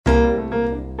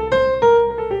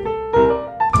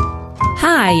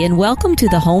Hi, and welcome to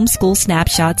the Homeschool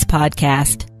Snapshots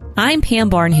podcast. I'm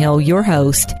Pam Barnhill, your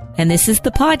host, and this is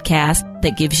the podcast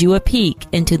that gives you a peek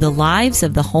into the lives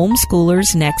of the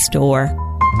homeschoolers next door.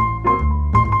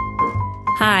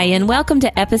 Hi, and welcome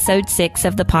to episode 6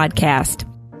 of the podcast.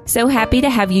 So happy to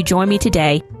have you join me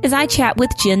today as I chat with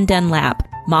Jen Dunlap,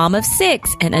 mom of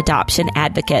 6 and adoption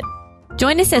advocate.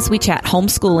 Join us as we chat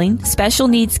homeschooling, special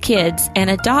needs kids,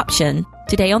 and adoption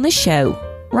today on the show,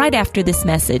 right after this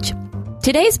message.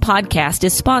 Today's podcast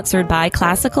is sponsored by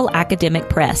Classical Academic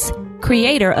Press,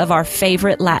 creator of our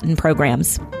favorite Latin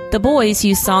programs. The boys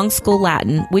use Song School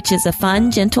Latin, which is a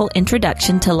fun, gentle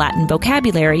introduction to Latin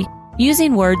vocabulary,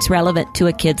 using words relevant to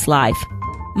a kid's life.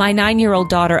 My 9-year-old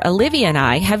daughter Olivia and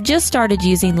I have just started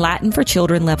using Latin for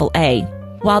Children Level A.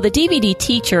 While the DVD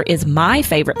teacher is my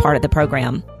favorite part of the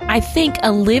program, I think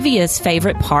Olivia's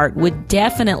favorite part would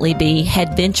definitely be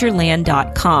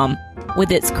headventureland.com, with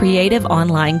its creative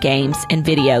online games and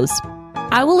videos.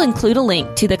 I will include a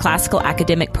link to the Classical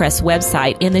Academic Press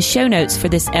website in the show notes for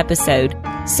this episode,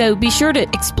 so be sure to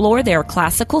explore their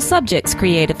classical subjects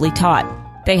creatively taught.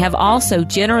 They have also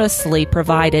generously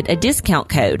provided a discount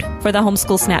code for the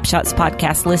Homeschool Snapshots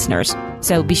podcast listeners,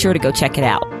 so be sure to go check it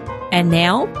out. And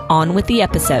now, on with the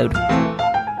episode.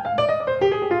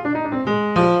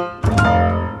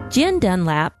 Jen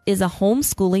Dunlap is a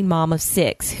homeschooling mom of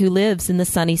 6 who lives in the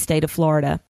sunny state of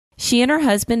Florida. She and her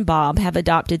husband, Bob, have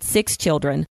adopted 6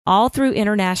 children, all through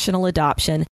international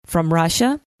adoption from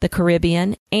Russia, the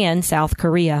Caribbean, and South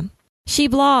Korea. She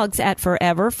blogs at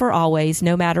Forever for Always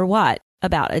No Matter What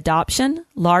about adoption,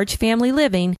 large family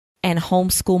living, and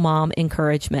homeschool mom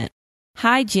encouragement.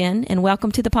 Hi, Jen, and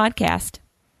welcome to the podcast.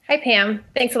 Hi, Pam.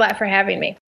 Thanks a lot for having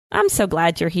me. I'm so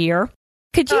glad you're here.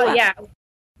 Could you? Yeah.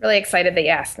 Really excited that you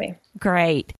asked me.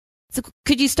 Great. So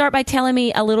could you start by telling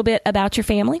me a little bit about your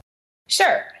family?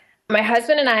 Sure. My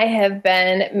husband and I have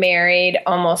been married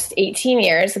almost 18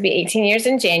 years. It'll be 18 years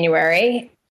in January.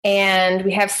 And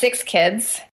we have 6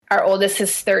 kids. Our oldest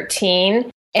is 13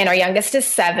 and our youngest is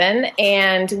 7.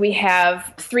 And we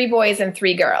have 3 boys and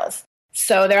 3 girls.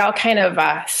 So they're all kind of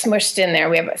smushed in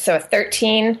there. We have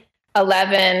 13,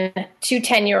 11, 2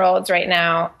 10-year-olds right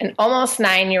now, an almost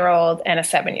 9-year-old and a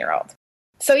 7-year-old.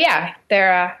 So yeah,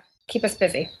 they're keep us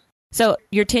busy. So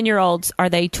your 10-year-olds, are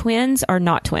they twins or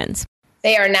not twins?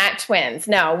 They are not twins.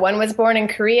 No, one was born in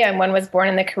Korea and one was born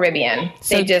in the Caribbean.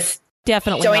 So they just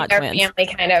definitely joined not our twins. family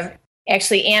kind of.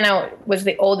 Actually, Anna was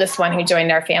the oldest one who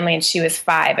joined our family, and she was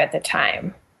 5 at the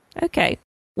time. Okay.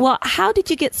 Well, how did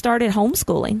you get started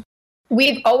homeschooling?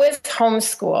 We've always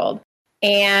homeschooled,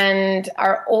 and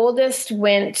our oldest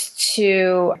we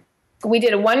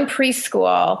did one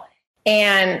preschool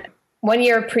and 1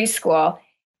 year of preschool,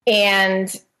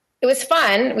 and it was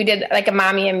fun. We did like a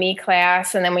mommy and me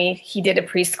class, and then he did a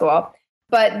preschool.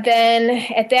 But then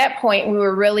at that point, we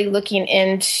were really looking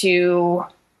into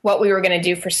what we were going to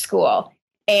do for school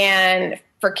and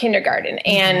for kindergarten. Mm-hmm.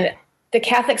 And the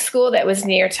Catholic school that was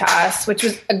near to us, which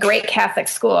was a great Catholic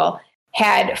school,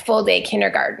 had full day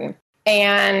kindergarten.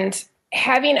 And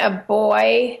having a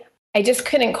boy, I just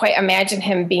couldn't quite imagine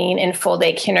him being in full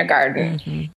day kindergarten.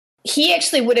 Mm-hmm. He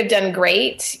actually would have done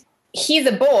great. He's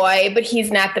a boy, but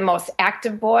he's not the most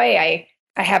active boy. I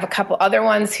have a couple other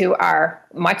ones who are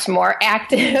much more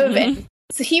active. Mm-hmm. And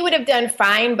so he would have done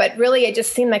fine, but really it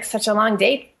just seemed like such a long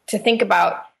day to think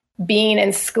about being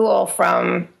in school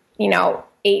from,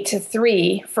 8 to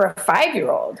 3 for a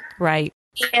 5-year-old. Right.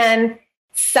 And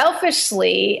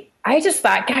selfishly, I just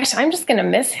thought, gosh, I'm just going to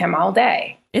miss him all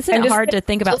day. Isn't it hard to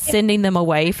think about sending them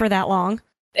away for that long?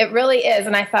 It really is.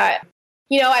 And I thought,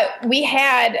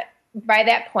 by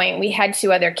that point, we had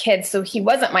 2 other kids, so he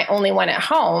wasn't my only one at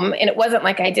home. And it wasn't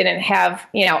like I didn't have,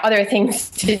 other things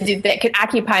to do that could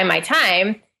occupy my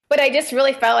time. But I just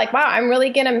really felt like, wow, I'm really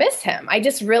going to miss him. I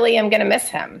just really am going to miss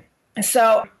him.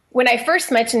 So when I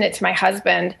first mentioned it to my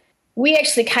husband, we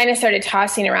actually kind of started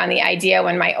tossing around the idea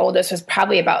when my oldest was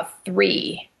probably about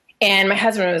 3. And my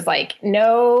husband was like,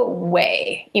 no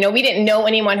way. We didn't know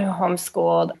anyone who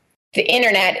homeschooled. The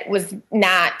internet was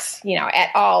not, at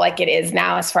all like it is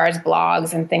now as far as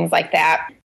blogs and things like that.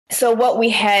 So what we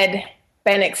had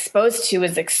been exposed to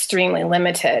was extremely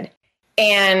limited.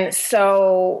 And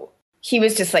so he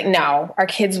was just like, no, our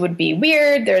kids would be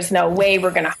weird. There's no way we're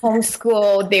going to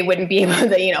homeschool. They wouldn't be able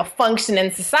to, function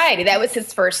in society. That was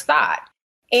his first thought.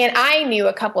 And I knew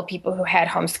a couple of people who had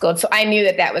homeschooled, so I knew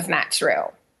that that was not true,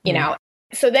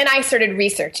 So then I started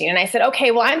researching and I said,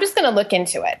 okay, well, I'm just going to look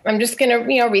into it. I'm just going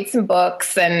to, read some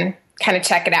books and kind of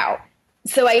check it out.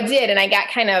 So I did. And I got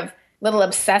kind of a little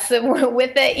obsessive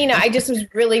with it. I just was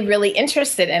really, really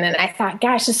interested in it. And I thought,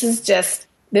 gosh, this is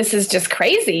just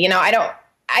crazy.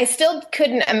 I still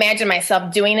couldn't imagine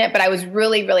myself doing it, but I was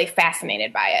really, really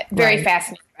fascinated by it. Very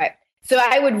fascinated by it. So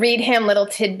I would read him little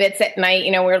tidbits at night.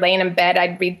 We were laying in bed.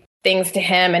 I'd read things to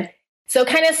him. And so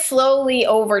kind of slowly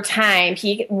over time,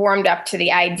 he warmed up to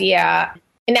the idea.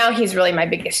 And now he's really my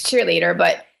biggest cheerleader.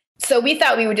 But so we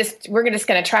thought we're just going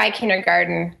to try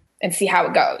kindergarten and see how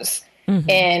it goes. Mm-hmm.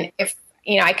 And if,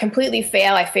 I completely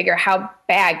fail, I figure how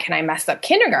bad can I mess up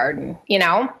kindergarten,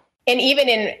 And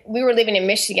even we were living in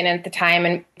Michigan at the time,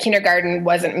 and kindergarten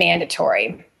wasn't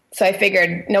mandatory. So I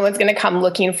figured no one's going to come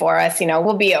looking for us.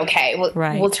 We'll be okay.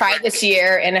 We'll try this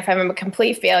year. And if I'm a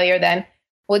complete failure, then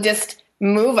we'll just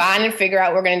move on and figure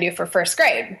out what we're going to do for first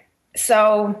grade.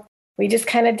 So we just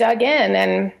kind of dug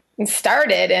in and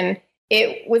started. And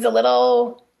it was a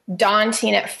little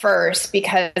daunting at first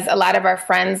because a lot of our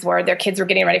friends their kids were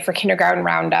getting ready for kindergarten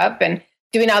roundup and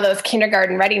doing all those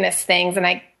kindergarten readiness things.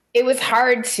 And it was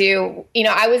hard to,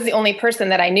 I was the only person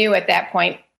that I knew at that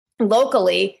point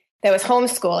locally that was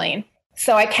homeschooling.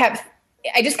 So I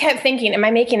just kept thinking, am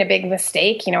I making a big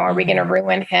mistake? Are we going to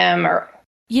ruin him? Or,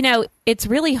 it's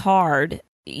really hard,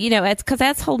 it's because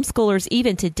as homeschoolers,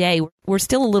 even today, we're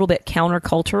still a little bit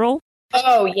countercultural.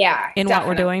 Oh yeah. In definitely. What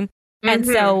we're doing. Mm-hmm. And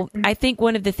so I think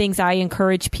one of the things I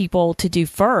encourage people to do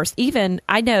first,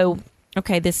 I know,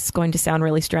 okay, this is going to sound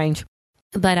really strange,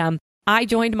 but, I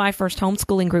joined my first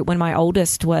homeschooling group when my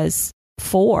oldest was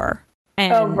 4.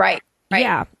 And right.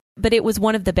 Yeah. But it was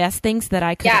one of the best things that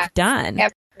I could have done.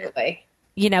 Absolutely.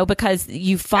 Because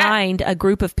you find a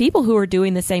group of people who are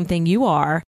doing the same thing you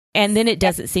are, and then it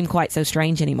doesn't seem quite so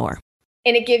strange anymore.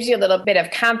 And it gives you a little bit of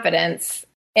confidence,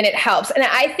 and it helps. And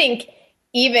I think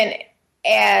even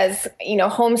as,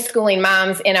 homeschooling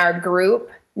moms in our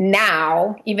group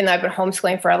now, even though I've been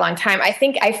homeschooling for a long time, I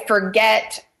think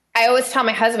I always tell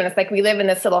my husband, it's like we live in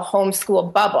this little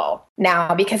homeschool bubble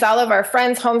now because all of our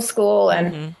friends homeschool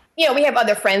and, we have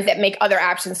other friends that make other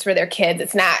options for their kids.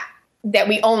 It's not that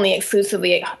we only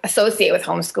exclusively associate with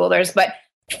homeschoolers. But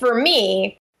for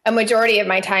me, a majority of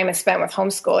my time is spent with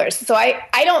homeschoolers. So I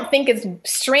don't think it's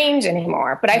strange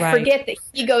anymore, but I forget that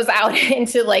he goes out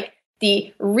into like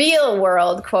the real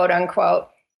world, quote unquote,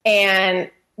 and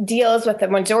deals with the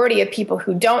majority of people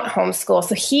who don't homeschool.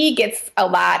 So he gets a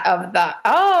lot of the,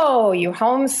 oh, you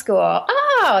homeschool.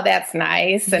 Oh, that's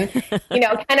nice. And,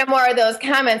 kind of more of those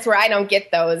comments where I don't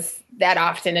get those that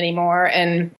often anymore.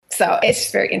 And so it's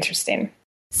just very interesting.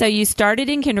 So you started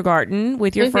in kindergarten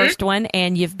with your first one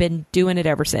and you've been doing it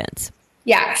ever since.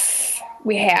 Yes,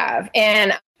 we have.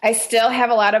 And I still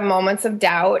have a lot of moments of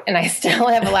doubt and I still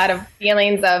have a lot of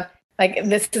feelings of like,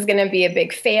 this is going to be a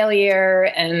big failure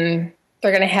and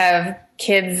they're going to have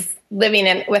kids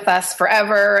living with us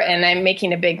forever, and I'm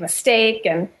making a big mistake.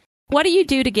 And what do you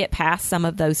do to get past some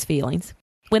of those feelings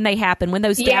when they happen, when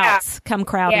those doubts come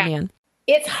crowding in?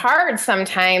 It's hard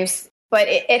sometimes, but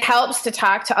it helps to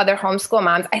talk to other homeschool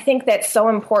moms. I think that's so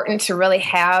important to really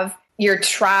have your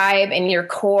tribe and your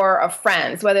core of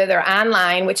friends, whether they're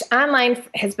online, which online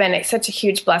has been such a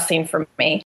huge blessing for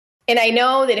me. And I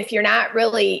know that if you're not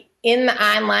really in the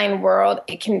online world,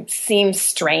 it can seem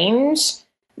strange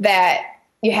that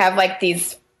you have like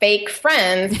these fake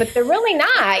friends, but they're really not,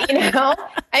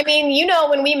 I mean,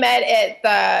 when we met at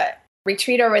the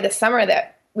retreat over the summer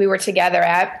that we were together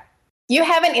at, you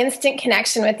have an instant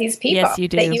connection with these people. Yes, you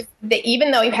do. That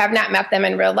even though you have not met them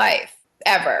in real life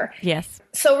ever. Yes.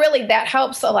 So really that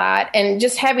helps a lot. And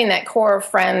just having that core of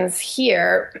friends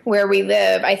here where we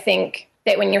live, I think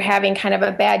that when you're having kind of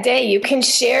a bad day, you can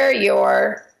share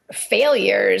your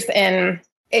failures and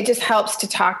it just helps to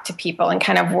talk to people and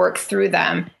kind of work through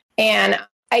them. And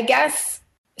I guess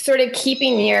sort of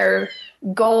keeping your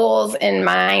goals in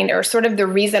mind or sort of the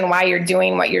reason why you're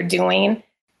doing what you're doing,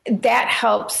 that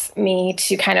helps me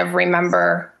to kind of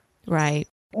remember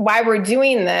why we're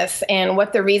doing this and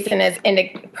what the reason is and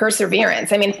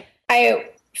perseverance. I mean, I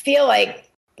feel like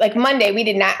Monday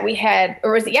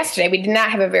yesterday, we did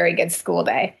not have a very good school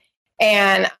day.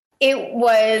 And it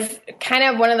was kind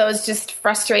of one of those just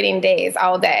frustrating days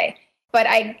all day. But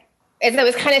as I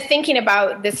was kind of thinking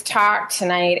about this talk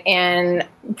tonight and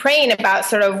praying about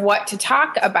sort of what to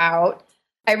talk about,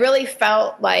 I really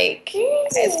felt like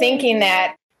thinking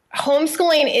that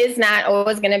homeschooling is not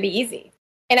always going to be easy.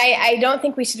 And I don't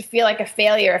think we should feel like a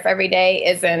failure if every day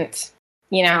isn't,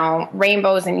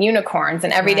 rainbows and unicorns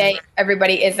and every day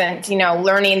everybody isn't,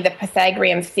 learning the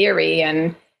Pythagorean theory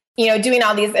and doing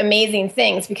all these amazing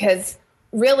things, because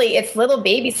really it's little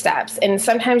baby steps. And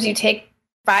sometimes you take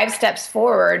 5 steps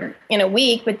forward in a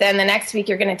week, but then the next week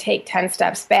you're going to take 10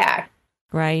 steps back.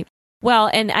 Right. Well,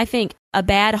 and I think a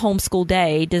bad homeschool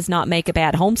day does not make a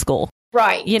bad homeschool.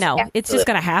 Right. It's just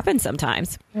going to happen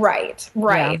sometimes. Right. Yeah.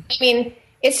 I mean,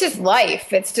 it's just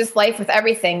life. It's just life with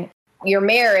everything. Your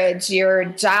marriage, your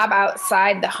job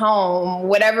outside the home,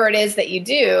 whatever it is that you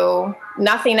do,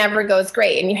 nothing ever goes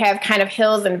great. And you have kind of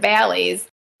hills and valleys.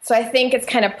 So I think it's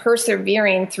kind of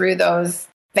persevering through those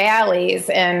valleys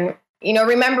and,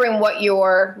 remembering what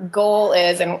your goal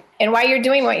is and why you're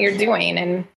doing what you're doing.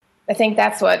 And I think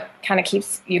that's what kind of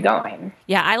keeps you going.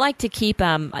 Yeah, I like to keep,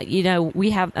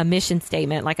 we have a mission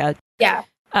statement, like a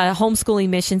homeschooling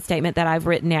mission statement that I've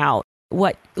written out,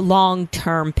 what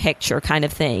long-term picture kind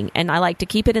of thing. And I like to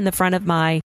keep it in the front of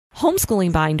my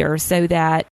homeschooling binder so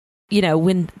that,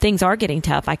 when things are getting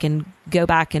tough, I can go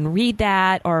back and read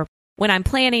that, or when I'm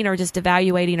planning or just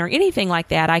evaluating or anything like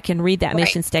that, I can read that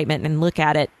mission statement and look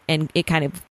at it, and it kind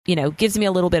of, gives me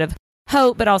a little bit of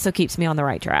hope, but also keeps me on the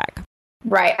right track.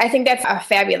 Right. I think that's a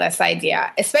fabulous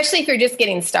idea, especially if you're just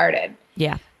getting started.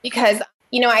 Yeah. Because,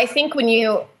 I think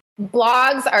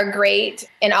blogs are great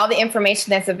and all the information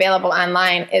that's available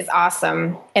online is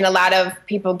awesome. And a lot of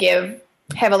people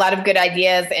have a lot of good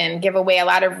ideas and give away a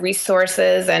lot of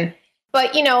resources.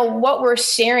 But what we're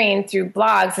sharing through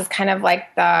blogs is kind of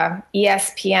like the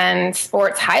ESPN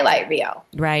sports highlight reel.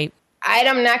 Right.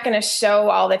 I'm not going to show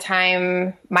all the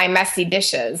time my messy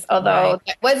dishes, although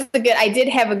I did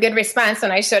have a good response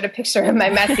when I showed a picture of my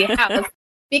messy house,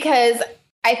 because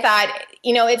I thought,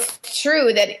 it's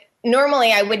true that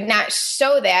normally I would not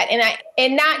show that,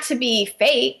 and not to be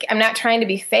fake. I'm not trying to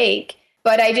be fake,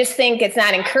 but I just think it's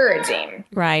not encouraging.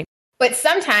 Right. But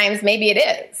sometimes maybe it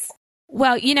is.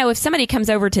 Well, if somebody comes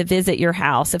over to visit your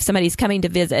house, if somebody's coming to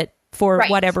visit for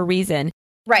whatever reason,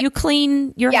 you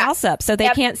clean your house up so they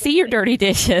can't see your dirty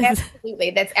dishes.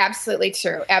 Absolutely. That's absolutely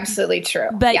true. Absolutely true.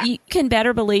 But you can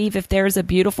better believe if there's a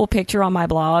beautiful picture on my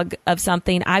blog of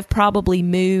something, I've probably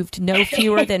moved no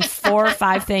fewer than 4 or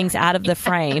 5 things out of the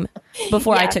frame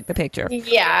before I took the picture.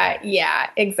 Yeah,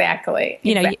 exactly.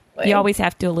 You always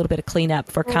have to do a little bit of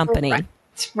cleanup for company.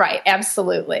 Right.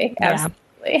 Absolutely.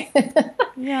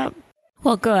 Yeah.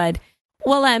 Well, good.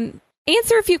 Well,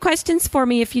 answer a few questions for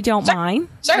me if you don't mind.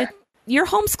 Sure. Your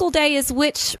homeschool day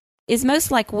is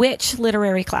most like which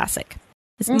literary classic?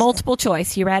 It's multiple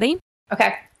choice. You ready?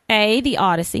 Okay. A, The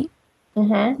Odyssey.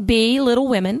 Mm-hmm. B, Little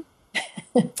Women.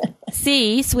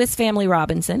 C, Swiss Family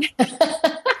Robinson.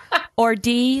 Or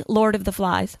D, Lord of the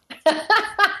Flies.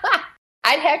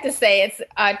 I'd have to say it's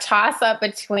a toss-up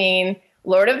between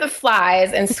Lord of the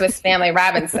Flies and Swiss Family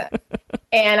Robinson.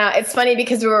 And it's funny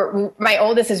because my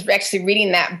oldest is actually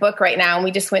reading that book right now. And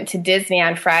we just went to Disney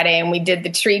on Friday and we did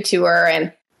the tree tour.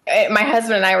 And my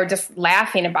husband and I were just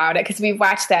laughing about it because we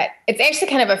watched that. It's actually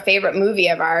kind of a favorite movie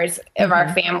of ours, of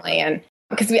our family. And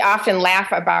because we often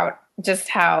laugh about just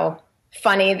how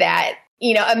funny that,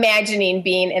 imagining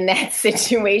being in that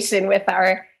situation with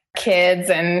our kids.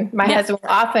 And my husband will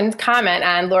often comment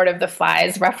on Lord of the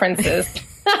Flies references.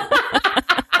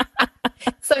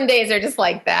 Some days are just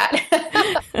like that.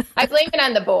 I blame it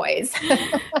on the boys.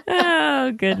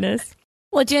 Oh, goodness.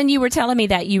 Well, Jen, you were telling me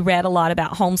that you read a lot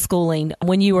about homeschooling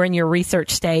when you were in your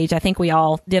research stage. I think we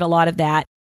all did a lot of that.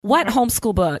 What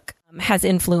homeschool book has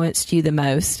influenced you the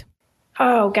most?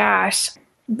 Oh, gosh.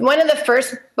 One of the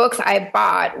first books I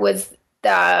bought was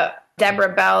the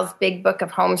Deborah Bell's Big Book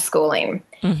of Homeschooling.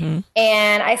 Mm-hmm.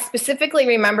 And I specifically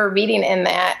remember reading in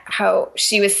that how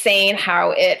she was saying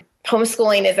how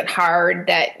homeschooling isn't hard,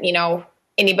 that,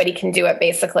 anybody can do it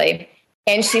basically.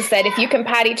 And she said, if you can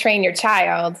potty train your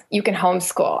child, you can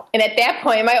homeschool. And at that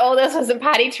point, my oldest wasn't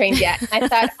potty trained yet. And I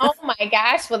thought, oh my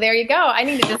gosh, well, there you go. I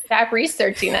need to just stop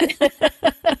researching it.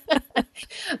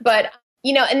 But,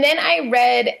 and then I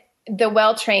read The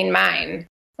Well-Trained Mind,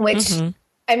 which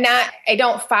I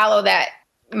don't follow that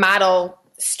model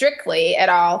strictly at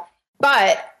all.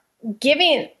 But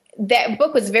that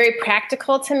book was very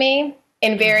practical to me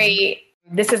and very,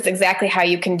 this is exactly how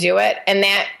you can do it. And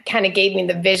that kind of gave me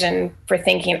the vision for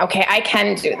thinking, okay, I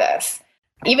can do this.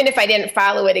 Even if I didn't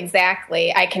follow it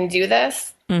exactly, I can do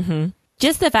this. Mm-hmm.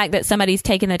 Just the fact that somebody's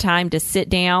taken the time to sit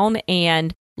down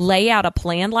and lay out a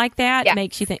plan like that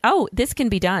makes you think, oh, this can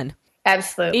be done.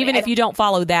 Absolutely. Even if you don't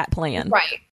follow that plan.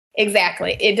 Right.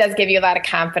 Exactly. It does give you a lot of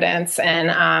confidence. And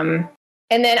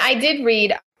then I did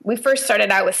read, we first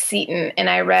started out with Seton, and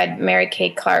I read Mary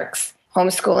Kay Clark's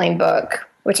homeschooling book,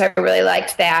 which I really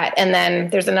liked that. And then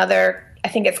there's another, I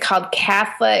think it's called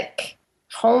Catholic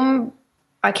Home.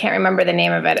 I can't remember the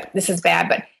name of it. This is bad,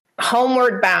 but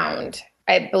Homeward Bound,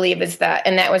 I believe is that.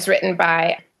 And that was written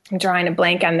by, I'm drawing a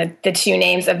blank on the two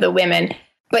names of the women.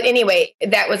 But anyway,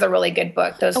 that was a really good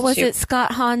book. Was it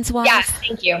Scott Hahn's wife? Yes,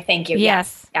 thank you.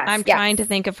 Yes. I'm trying to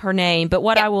think of her name. But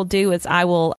what I will do is I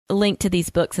will link to these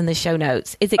books in the show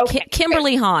notes. Is it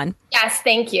Kimberly Hahn? Yes,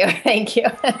 thank you. Thank you.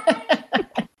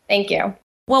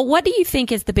 Well, what do you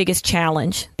think is the biggest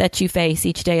challenge that you face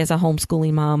each day as a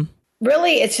homeschooling mom?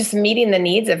 Really, it's just meeting the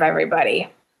needs of everybody.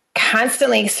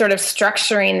 Constantly sort of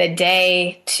structuring the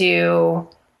day to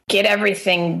get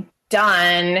everything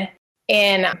done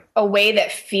in a way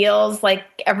that feels like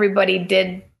everybody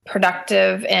did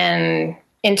productive and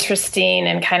interesting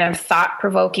and kind of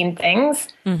thought-provoking things.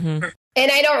 Mm-hmm.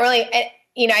 And I don't really,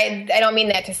 I don't mean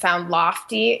that to sound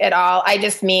lofty at all. I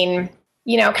just mean,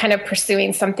 kind of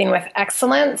pursuing something with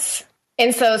excellence.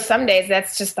 And so some days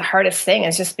that's just the hardest thing,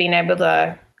 is just being able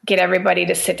to get everybody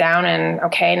to sit down and,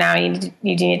 okay, now you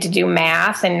need to do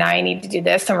math, and now you need to do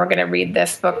this, and we're going to read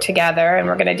this book together, and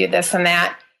we're going to do this and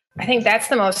that. I think that's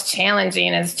the most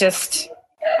challenging, is just,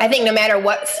 I think no matter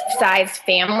what size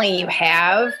family you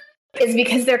have, is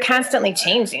because they're constantly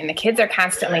changing. The kids are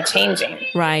constantly changing.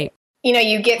 Right.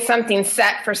 You get something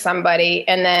set for somebody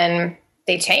and then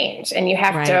they change, and you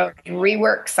have to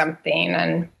rework something,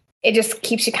 and it just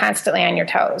keeps you constantly on your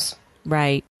toes.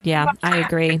 Right. Yeah, I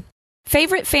agree.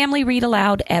 Favorite family read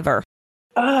aloud ever?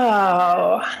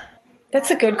 Oh, that's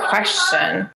a good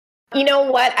question. You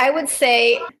know what? I would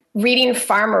say reading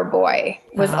Farmer Boy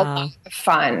was a lot of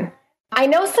fun. I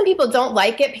know some people don't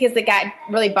like it because it got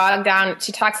really bogged down.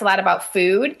 She talks a lot about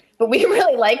food, but we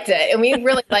really liked it. And we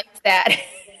really liked that.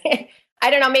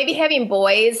 I don't know, maybe having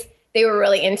boys, they were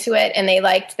really into it, and they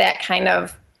liked that kind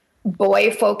of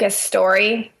boy-focused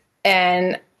story.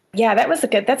 And yeah, that's a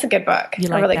good book. You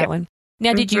like that one?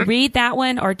 Now, did you read that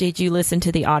one, or did you listen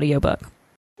to the audiobook?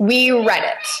 We read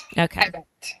it. Okay. I read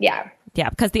it. Yeah. Yeah,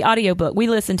 because the audiobook, we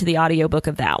listened to the audiobook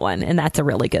of that one, and that's a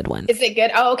really good one. Is it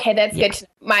good? Oh, okay, that's good.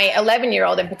 My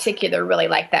 11-year-old in particular really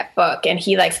liked that book, and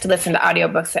he likes to listen to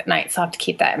audiobooks at night, so I'll have to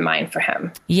keep that in mind for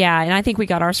him. Yeah, and I think we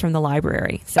got ours from the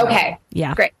library. So, okay.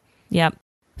 Yeah. Great. Yep.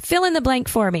 Fill in the blank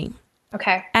for me.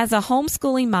 Okay. As a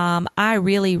homeschooling mom, I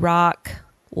really rock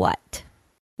what?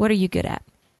 What are you good at?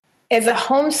 As a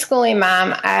homeschooling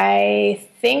mom, I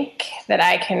think that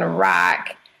I can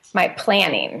rock my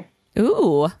planning.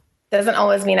 Ooh. Doesn't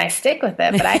always mean I stick with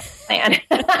it, but I plan.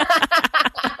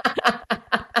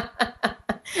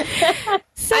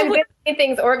 So I'm good at getting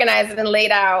things organized and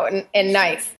laid out and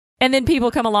nice. And then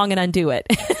people come along and undo it.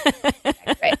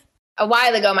 Right. A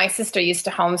while ago, my sister used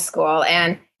to homeschool,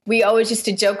 and we always used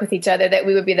to joke with each other that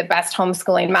we would be the best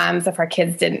homeschooling moms if our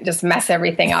kids didn't just mess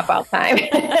everything up all the time.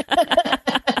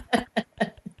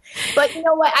 But you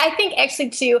know what? I think actually,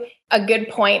 too, a good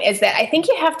point is that I think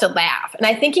you have to laugh. And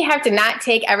I think you have to not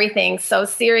take everything so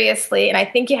seriously. And I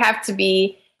think you have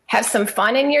to have some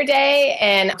fun in your day.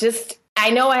 And just,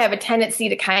 I know I have a tendency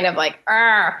to kind of like,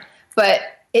 but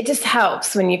it just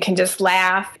helps when you can just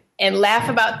laugh and laugh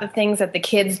about the things that the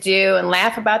kids do and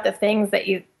laugh about the things that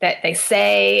they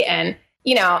say. And,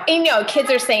 kids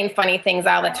are saying funny things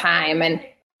all the time. And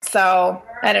so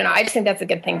I don't know. I just think that's a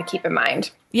good thing to keep in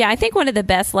mind. Yeah, I think one of the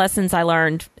best lessons I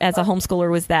learned as a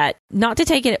homeschooler was that not to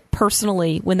take it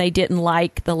personally when they didn't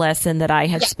like the lesson that I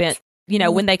had spent,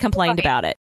 when they complained about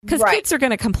it. Because kids are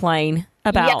going to complain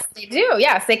about. Yes, they do.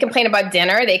 Yes, they complain about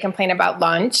dinner. They complain about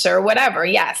lunch or whatever.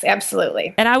 Yes,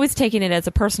 absolutely. And I was taking it as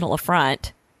a personal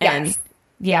affront. And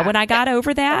when I got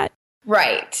over that,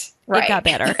 right, it got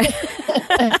better.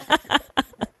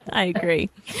 I agree.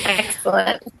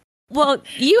 Excellent. Well,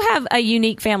 you have a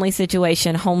unique family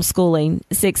situation, homeschooling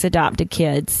 6 adopted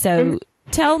kids. So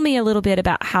tell me a little bit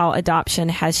about how adoption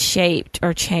has shaped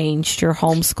or changed your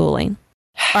homeschooling.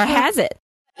 Or has it?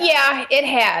 Yeah, it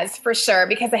has, for sure,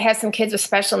 because I have some kids with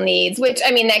special needs, which,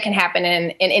 that can happen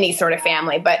in any sort of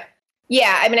family. But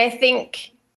yeah, I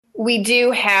think we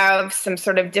do have some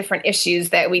sort of different issues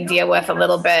that we deal with a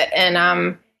little bit.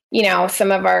 And,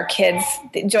 some of our kids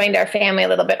joined our family a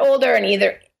little bit older, and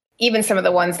even some of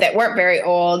the ones that weren't very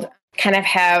old kind of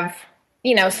have,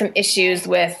 some issues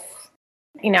with,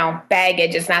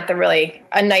 baggage is not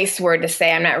a nice word to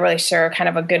say. I'm not really sure kind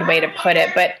of a good way to put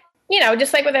it, but,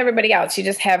 just like with everybody else, you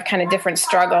just have kind of different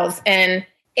struggles, and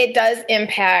it does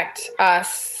impact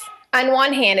us. On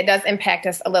one hand, it does impact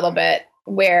us a little bit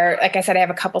where, like I said, I have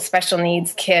a couple special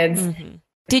needs kids. Mm-hmm.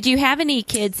 Did you have any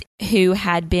kids who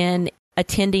had been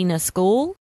attending a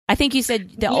school? I think you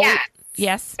said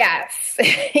Yes. Yes.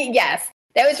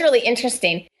 That was really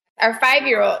interesting. Our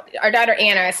 5-year-old, our daughter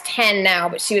Anna is 10 now,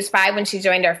 but she was 5 when she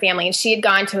joined our family, and she had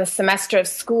gone to a semester of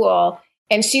school,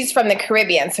 and she's from the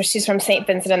Caribbean. So she's from St.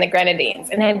 Vincent and the Grenadines,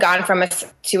 and had gone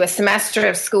to a semester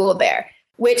of school there,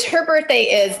 which her birthday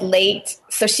is late.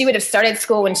 So she would have started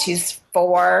school when she's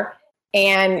 4.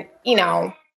 And,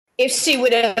 if she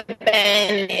would have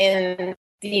been in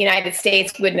the United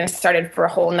States, we wouldn't have started for a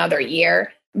whole nother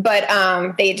year. But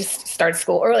they just started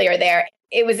school earlier there.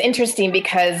 It was interesting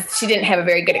because she didn't have a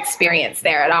very good experience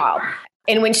there at all.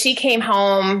 And when she came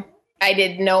home, I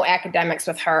did no academics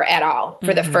with her at all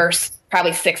for the first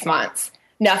probably 6 months.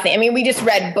 Nothing. I mean, we just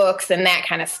read books and that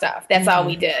kind of stuff. That's all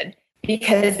we did,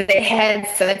 because they had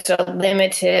such a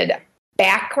limited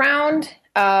background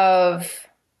of,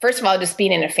 first of all, just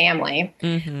being in a family.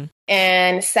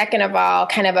 And second of all,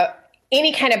 kind of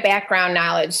any kind of background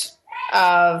knowledge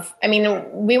of, I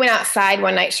mean, we went outside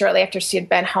one night shortly after she had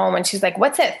been home, and she's like,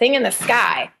 what's that thing in the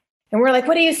sky? And we're like,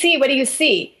 what do you see? What do you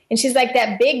see? And she's like,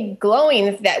 that big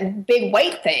glowing, that big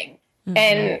white thing.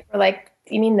 And we're like,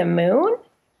 you mean the moon?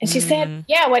 And she said,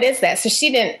 yeah, what is that? So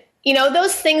she didn't,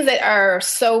 those things that are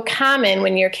so common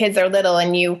when your kids are little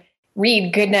and you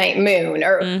read Goodnight Moon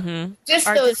or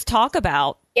just talk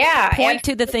about. Yeah. Point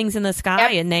to the things in the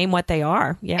sky and name what they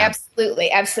are. Yeah.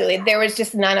 Absolutely. Absolutely. There was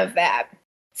just none of that.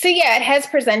 So yeah, it has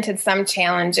presented some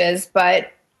challenges,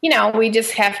 but we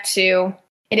just have to,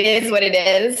 it is what it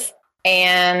is.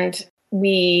 And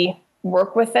we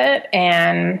work with it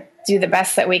and do the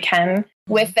best that we can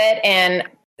with it. And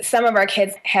some of our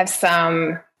kids have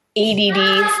some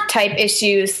ADD type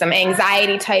issues, some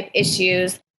anxiety type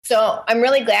issues. So I'm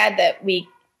really glad that we,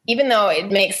 even though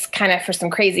it makes kind of for some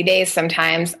crazy days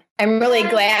sometimes, I'm really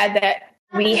glad that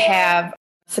we have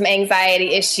some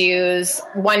anxiety issues.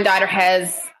 One daughter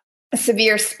has a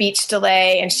severe speech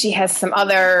delay, and she has some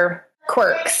other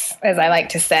quirks, as I like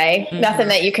to say. Nothing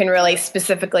that you can really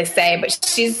specifically say, but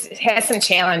she's has some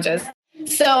challenges.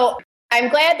 So I'm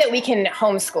glad that we can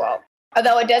homeschool,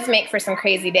 although it does make for some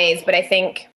crazy days. But I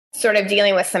think sort of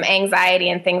dealing with some anxiety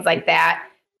and things like that,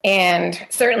 and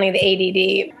certainly the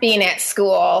ADD, being at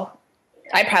school,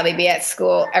 I'd probably be at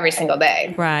school every single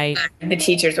day. Right. The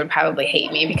teachers would probably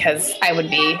hate me because I would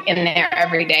be in there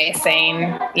every day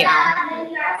saying,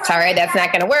 sorry, that's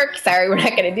not going to work. Sorry, we're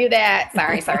not going to do that.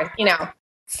 Sorry.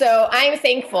 So I'm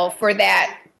thankful for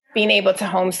that, being able to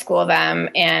homeschool them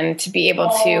and to be able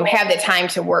to have the time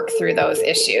to work through those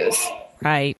issues.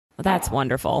 Right. Well, that's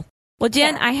wonderful. Well,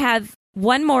 Jen, I have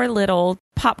one more little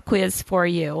pop quiz for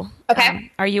you.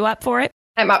 Okay. Are you up for it?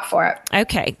 I'm up for it.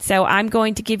 Okay. So I'm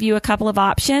going to give you a couple of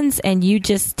options, and you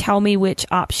just tell me which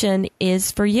option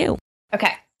is for you.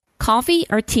 Okay. Coffee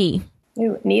or tea?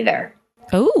 Ooh, neither.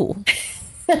 Ooh.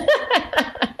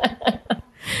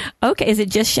 Okay. Is it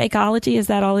just Shakeology? Is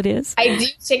that all it is? I do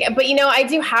shake, but I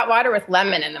do hot water with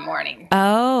lemon in the morning.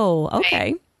 Oh,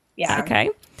 okay. Yeah.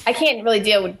 Okay. I can't really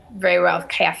deal very well with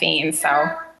caffeine,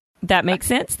 so. That makes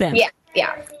sense then.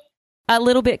 Yeah. A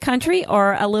little bit country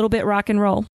or a little bit rock and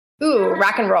roll? Ooh,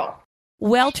 rock and roll.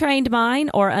 Well-trained mind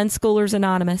or Unschoolers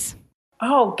Anonymous?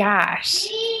 Oh, gosh.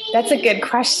 That's a good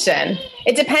question.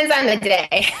 It depends on the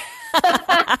day.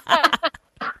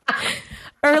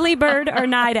 Early bird or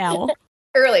night owl?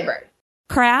 Early bird.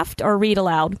 Craft or read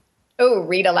aloud? Oh,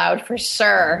 read aloud for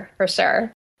sure. For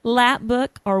sure. Lap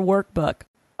book or workbook?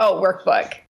 Oh,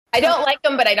 workbook. I don't like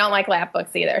them, but I don't like lap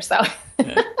books either. So,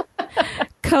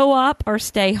 Co-op or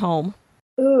stay home?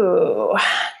 Ooh,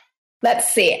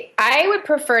 let's see. I would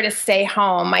prefer to stay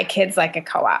home. My kids like a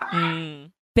co-op.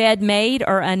 Bed made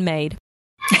or unmade?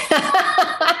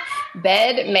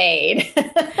 Bed made.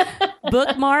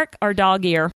 Bookmark or dog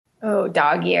ear? Oh,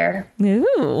 dog ear.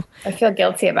 Ooh. I feel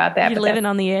guilty about that. You're living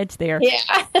on the edge there. Yeah.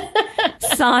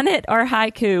 Sonnet or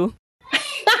haiku?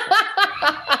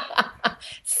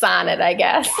 Sonnet, I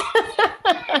guess.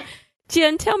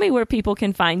 Jen, tell me where people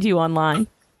can find you online.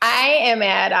 I am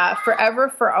at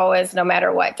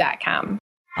foreverforalwaysnomatterwhat.com.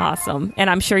 Awesome. And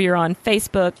I'm sure you're on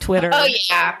Facebook, Twitter. Oh,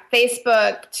 yeah.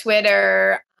 Facebook,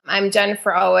 Twitter. I'm Jen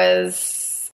for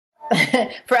Always.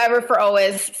 Forever for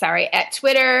Always. Sorry. At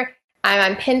Twitter.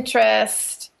 I'm on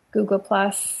Pinterest, Google+.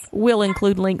 We'll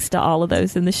include links to all of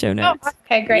those in the show notes. Oh,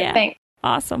 okay, great. Yeah. Thanks.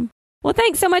 Awesome. Well,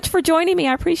 thanks so much for joining me.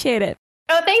 I appreciate it.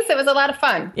 Oh, thanks. It was a lot of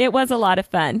fun. It was a lot of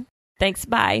fun. Thanks.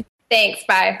 Bye. Thanks.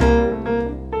 Bye.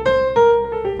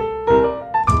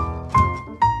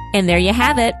 And there you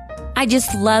have it. I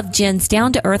just love Jen's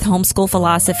down-to-earth homeschool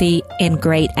philosophy and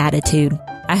great attitude.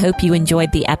 I hope you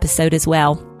enjoyed the episode as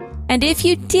well. And if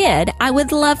you did, I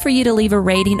would love for you to leave a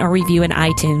rating or review in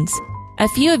iTunes. A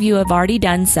few of you have already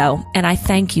done so, and I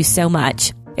thank you so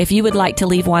much. If you would like to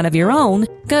leave one of your own,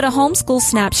 go to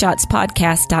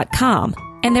homeschoolsnapshotspodcast.com,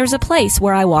 and there's a place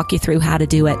where I walk you through how to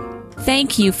do it.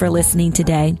 Thank you for listening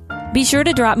today. Be sure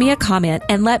to drop me a comment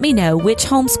and let me know which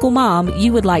homeschool mom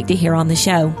you would like to hear on the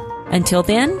show. Until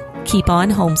then, keep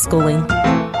on homeschooling.